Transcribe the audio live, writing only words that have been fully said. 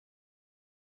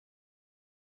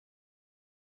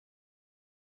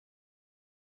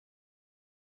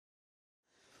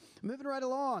Moving right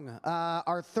along,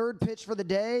 our third pitch for the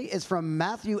day is from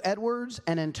Matthew Edwards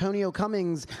and Antonio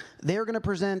Cummings. They're going to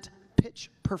present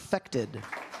Pitch Perfected.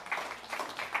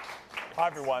 Hi,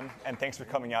 everyone, and thanks for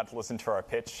coming out to listen to our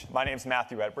pitch. My name is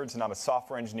Matthew Edwards, and I'm a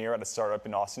software engineer at a startup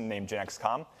in Austin named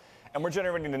GenXCom. And we're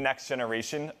generating the next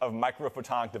generation of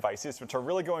microphotonic devices, which are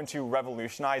really going to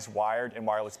revolutionize wired and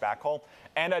wireless backhaul.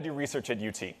 And I do research at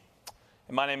UT.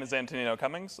 My name is Antonio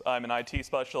Cummings. I'm an IT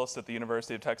specialist at the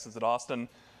University of Texas at Austin,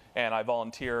 and I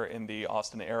volunteer in the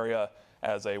Austin area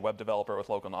as a web developer with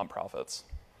local nonprofits.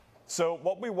 So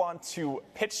what we want to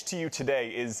pitch to you today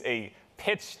is a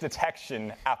pitch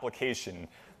detection application,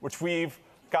 which we've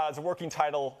got as a working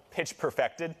title, Pitch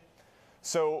Perfected.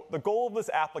 So the goal of this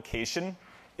application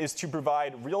is to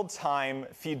provide real-time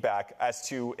feedback as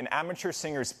to an amateur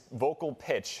singer's vocal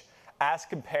pitch as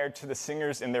compared to the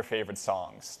singers in their favorite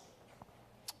songs.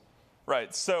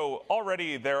 Right, so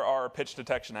already there are pitch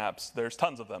detection apps. There's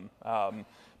tons of them.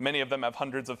 Many of them have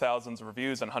hundreds of thousands of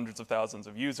reviews and hundreds of thousands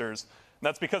of users. And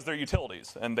that's because they're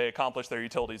utilities, and they accomplish their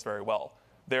utilities very well.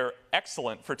 They're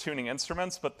excellent for tuning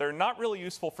instruments, but they're not really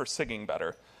useful for singing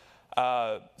better.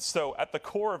 So at the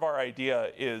core of our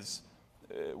idea is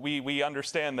we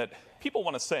understand that people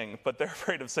want to sing, but they're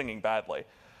afraid of singing badly.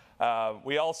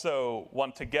 We also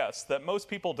want to guess that most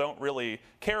people don't really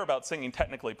care about singing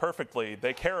technically perfectly.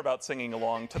 They care about singing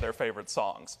along to their favorite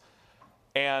songs.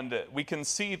 And we can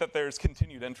see that there's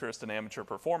continued interest in amateur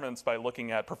performance by looking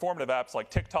at performative apps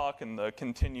like TikTok and the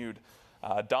continued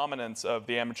dominance of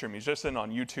the amateur musician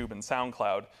on YouTube and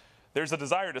SoundCloud. There's a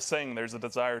desire to sing, there's a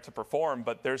desire to perform,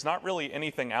 but there's not really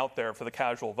anything out there for the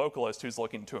casual vocalist who's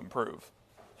looking to improve.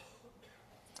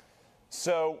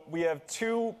 So we have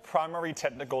two primary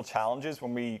technical challenges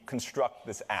when we construct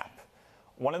this app.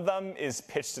 One of them is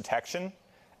pitch detection,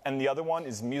 and the other one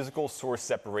is musical source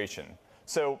separation.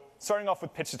 So starting off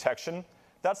with pitch detection,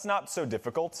 that's not so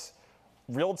difficult.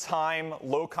 Real-time,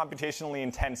 low computationally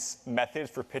intense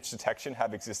methods for pitch detection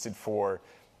have existed for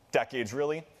decades,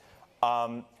 really.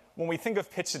 When we think of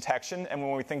pitch detection and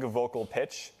when we think of vocal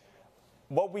pitch,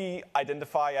 what we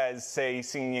identify as, say,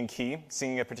 singing in key,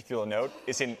 singing a particular note,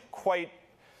 isn't quite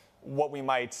what we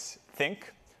might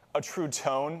think. A true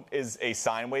tone is a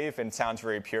sine wave and sounds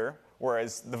very pure,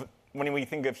 whereas when we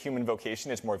think of human vocation,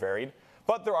 it's more varied.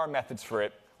 But there are methods for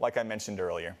it, like I mentioned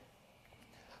earlier.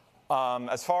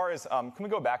 As far as, can we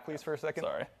go back, please, for a second?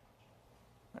 Sorry.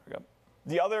 There we go.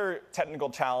 The other technical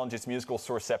challenge is musical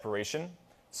source separation.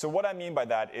 So what I mean by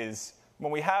that is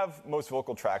when we have most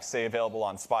vocal tracks, say, available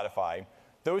on Spotify,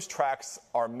 those tracks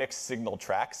are mixed signal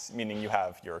tracks, meaning you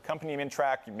have your accompaniment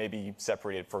track, you may be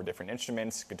separated for different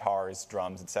instruments, guitars,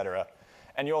 drums, etc.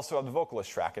 And you also have the vocalist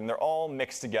track, and they're all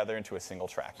mixed together into a single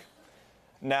track.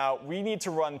 Now, we need to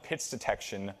run pitch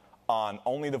detection on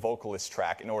only the vocalist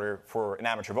track in order for an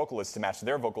amateur vocalist to match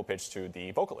their vocal pitch to the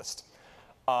vocalist.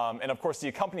 And of course, the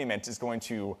accompaniment is going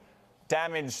to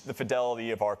damage the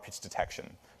fidelity of our pitch detection.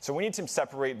 So we need to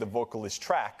separate the vocalist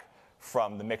track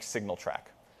from the mixed signal track.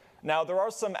 Now, there are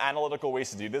some analytical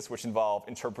ways to do this, which involve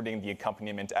interpreting the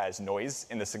accompaniment as noise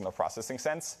in the signal processing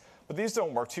sense. But these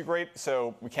don't work too great,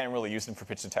 so we can't really use them for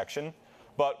pitch detection.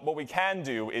 But what we can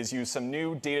do is use some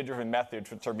new data-driven methods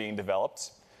which are being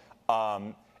developed.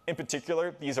 In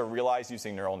particular, these are realized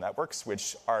using neural networks,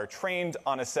 which are trained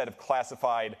on a set of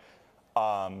classified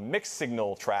mixed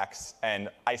signal tracks and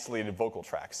isolated vocal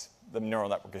tracks. The neural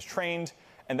network is trained,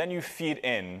 and then you feed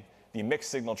in the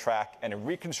mixed signal track, and it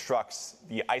reconstructs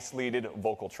the isolated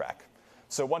vocal track.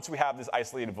 So once we have this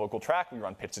isolated vocal track, we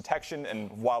run pitch detection, and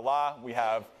voila, we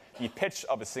have the pitch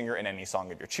of a singer in any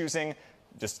song of your choosing.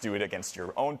 Just do it against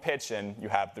your own pitch, and you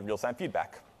have the real-time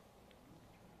feedback.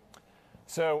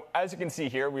 So as you can see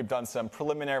here, we've done some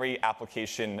preliminary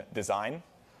application design.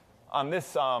 On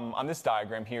this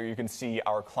diagram here, you can see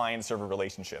our client-server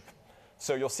relationship.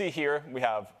 So you'll see here we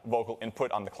have vocal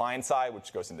input on the client side,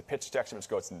 which goes into pitch detection, which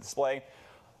goes into display.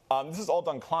 This is all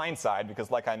done client side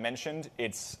because, like I mentioned,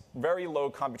 it's very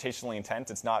low computationally intense.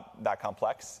 It's not that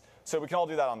complex. So we can all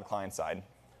do that on the client side.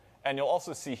 And you'll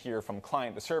also see here from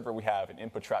client to server, we have an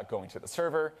input track going to the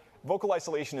server. Vocal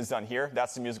isolation is done here.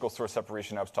 That's the musical source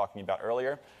separation I was talking about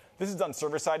earlier. This is done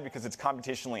server side because it's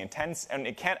computationally intense, and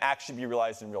it can't actually be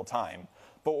realized in real time.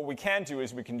 But what we can do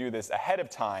is we can do this ahead of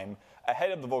time,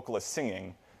 ahead of the vocalist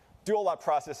singing, do all that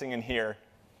processing in here,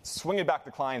 swing it back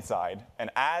to client side, and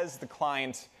as the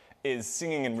client is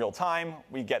singing in real time,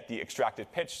 we get the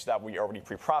extracted pitch that we already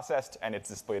pre-processed, and it's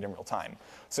displayed in real time.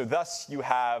 So thus, you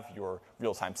have your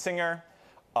real-time singer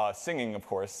singing, of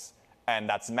course, and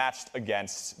that's matched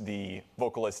against the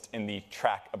vocalist in the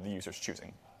track of the user's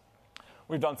choosing.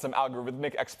 We've done some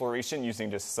algorithmic exploration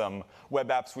using just some web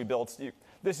apps we built.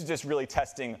 This is just really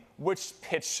testing which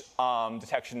pitch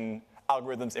detection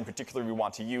algorithms in particular we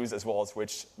want to use, as well as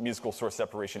which musical source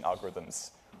separation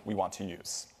algorithms we want to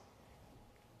use.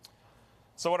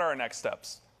 So what are our next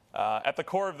steps? At the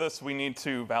core of this, we need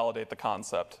to validate the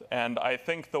concept. And I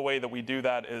think the way that we do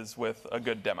that is with a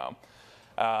good demo.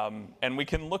 And we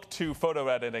can look to photo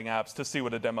editing apps to see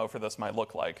what a demo for this might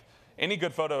look like. Any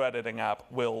good photo editing app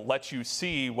will let you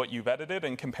see what you've edited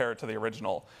and compare it to the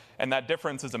original. And that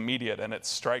difference is immediate and it's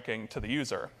striking to the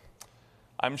user.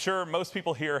 I'm sure most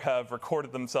people here have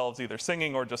recorded themselves either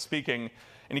singing or just speaking,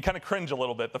 and you kind of cringe a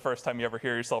little bit the first time you ever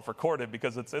hear yourself recorded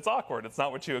because it's awkward. It's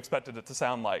not what you expected it to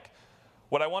sound like.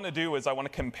 What I want to do is I want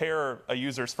to compare a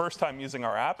user's first time using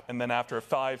our app, and then after a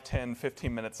 5, 10,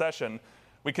 15-minute session,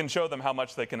 we can show them how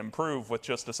much they can improve with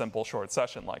just a simple short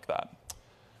session like that.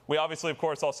 We obviously, of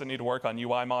course, also need to work on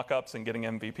UI mockups and getting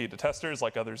MVP to testers,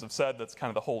 like others have said. That's kind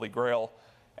of the holy grail.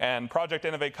 And Project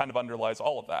Innovate kind of underlies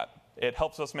all of that. It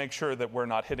helps us make sure that we're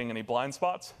not hitting any blind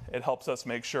spots. It helps us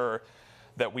make sure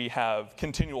that we have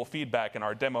continual feedback in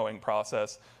our demoing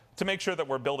process to make sure that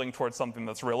we're building towards something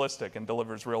that's realistic and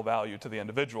delivers real value to the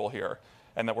individual here,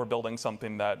 and that we're building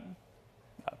something that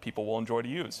people will enjoy to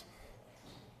use.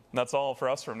 And that's all for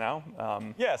us from now.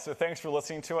 Yeah, so thanks for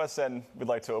listening to us, and we'd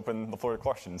like to open the floor to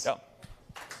questions. Yeah.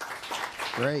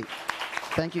 Great.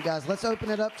 Thank you, guys. Let's open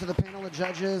it up to the panel of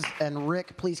judges. And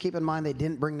Rick, please keep in mind they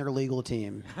didn't bring their legal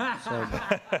team. So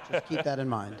just keep that in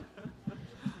mind.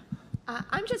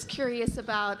 I'm just curious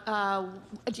about,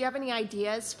 do you have any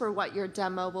ideas for what your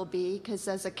demo will be? Because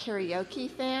as a karaoke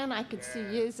fan, I could see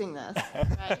using this.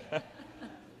 Right?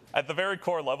 At the very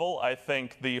core level, I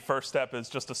think the first step is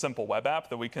just a simple web app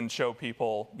that we can show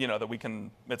people, that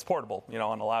it's portable,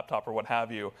 on a laptop or what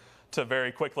have you, to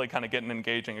very quickly kind of get an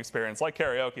engaging experience like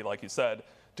karaoke, like you said,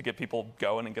 to get people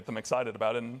going and get them excited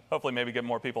about it, and hopefully maybe get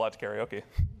more people out to karaoke.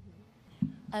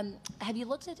 Have you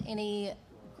looked at any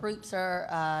groups or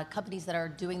companies that are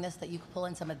doing this that you could pull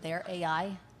in some of their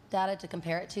AI data to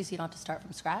compare it to so you don't have to start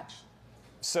from scratch?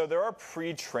 So there are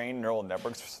pre-trained neural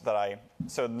networks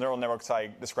so the neural networks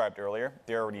I described earlier,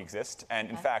 they already exist. And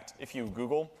in fact, if you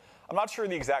Google, I'm not sure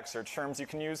the exact search terms you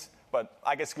can use, but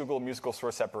I guess Google musical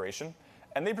source separation,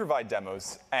 and they provide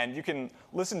demos. And you can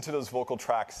listen to those vocal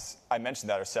tracks I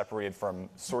mentioned that are separated from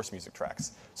source music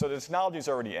tracks. So the technology is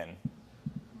already in.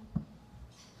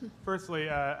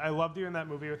 Firstly, I loved you in that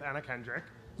movie with Anna Kendrick.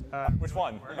 Which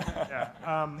one?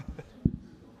 Yeah.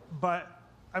 But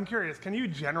I'm curious, can you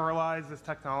generalize this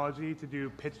technology to do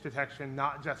pitch detection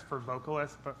not just for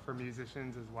vocalists, but for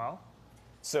musicians as well?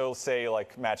 So say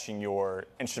like matching your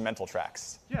instrumental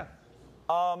tracks. Yeah.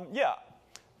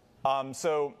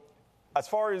 So as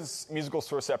far as musical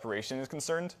source separation is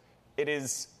concerned,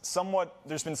 there's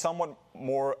been somewhat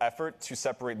more effort to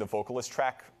separate the vocalist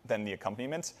track than the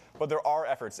accompaniment, but there are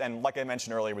efforts, and like I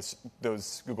mentioned earlier with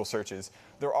those Google searches,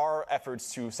 there are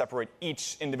efforts to separate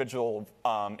each individual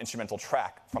instrumental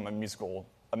track from a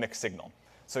mixed signal.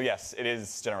 So yes, it is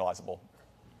generalizable.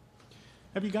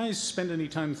 Have you guys spent any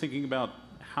time thinking about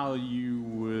how you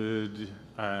would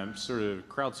sort of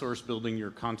crowdsource building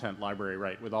your content library,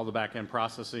 right? With all the back-end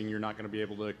processing, you're not going to be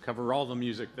able to cover all the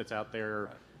music that's out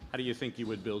there. How do you think you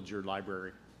would build your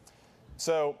library?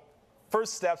 So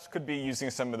first steps could be using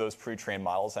some of those pre-trained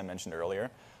models I mentioned earlier.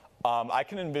 I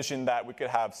can envision that we could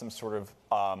have some sort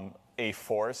of a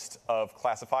forest of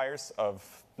classifiers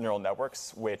of neural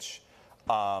networks, which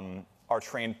are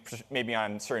trained maybe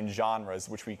on certain genres,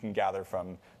 which we can gather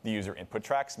from the user input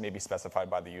tracks, maybe specified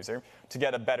by the user, to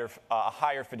get a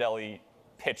higher fidelity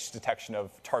pitch detection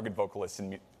of target vocalists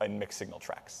in mixed signal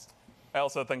tracks. I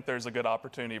also think there's a good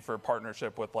opportunity for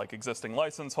partnership with like existing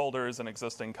license holders and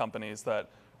existing companies that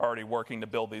are already working to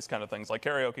build these kind of things, like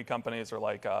karaoke companies or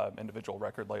like individual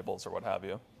record labels or what have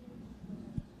you.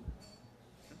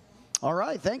 All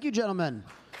right, thank you, gentlemen.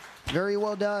 Very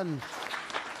well done.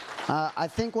 I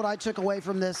think what I took away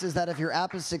from this is that if your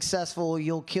app is successful,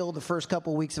 you'll kill the first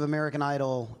couple weeks of American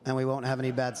Idol, and we won't have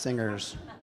any bad singers.